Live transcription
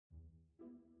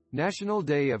National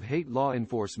Day of Hate. Law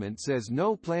enforcement says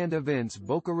no planned events.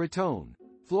 Boca Raton,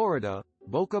 Florida,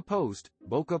 Boca Post,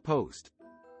 Boca Post.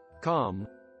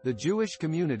 The Jewish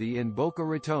community in Boca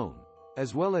Raton,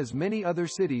 as well as many other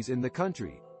cities in the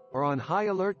country, are on high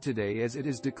alert today as it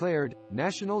is declared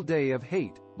National Day of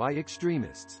Hate by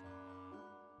extremists.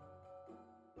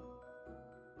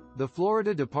 The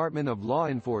Florida Department of Law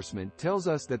Enforcement tells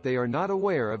us that they are not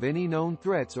aware of any known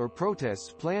threats or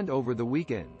protests planned over the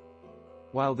weekend.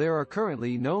 While there are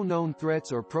currently no known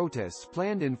threats or protests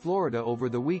planned in Florida over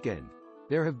the weekend,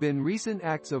 there have been recent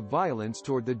acts of violence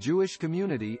toward the Jewish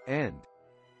community, and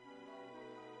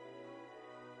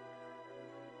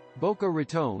Boca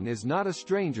Raton is not a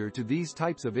stranger to these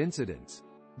types of incidents.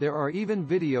 There are even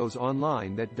videos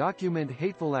online that document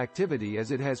hateful activity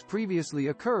as it has previously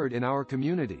occurred in our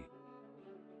community.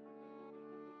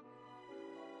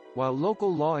 While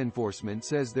local law enforcement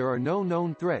says there are no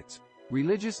known threats,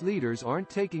 religious leaders aren't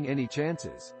taking any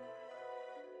chances.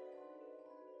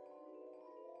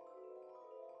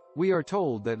 We are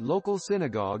told that local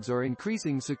synagogues are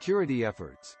increasing security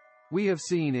efforts. We have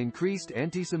seen increased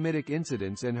antisemitic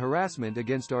incidents and harassment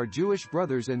against our Jewish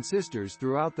brothers and sisters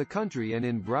throughout the country and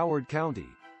in Broward County.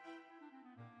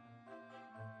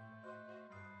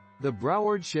 The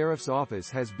Broward Sheriff's Office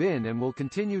has been and will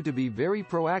continue to be very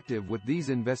proactive with these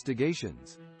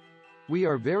investigations. We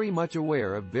are very much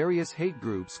aware of various hate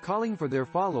groups calling for their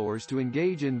followers to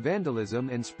engage in vandalism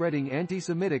and spreading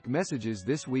anti-Semitic messages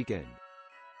this weekend.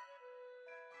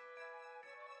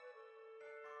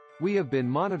 We have been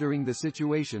monitoring the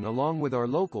situation along with our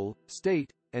local,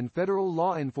 state, and federal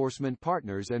law enforcement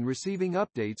partners and receiving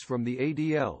updates from the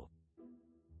ADL.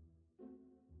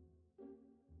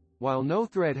 While no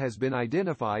threat has been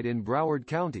identified in Broward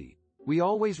County, we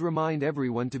always remind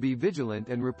everyone to be vigilant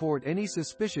and report any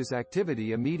suspicious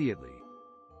activity immediately.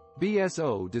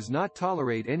 BSO does not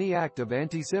tolerate any act of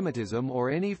antisemitism or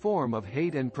any form of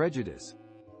hate and prejudice.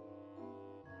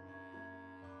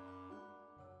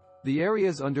 The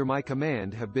areas under my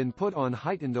command have been put on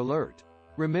heightened alert.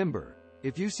 Remember,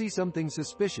 if you see something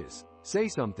suspicious, say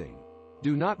something.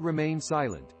 Do not remain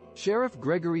silent, Sheriff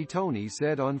Gregory Tony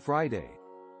said on Friday.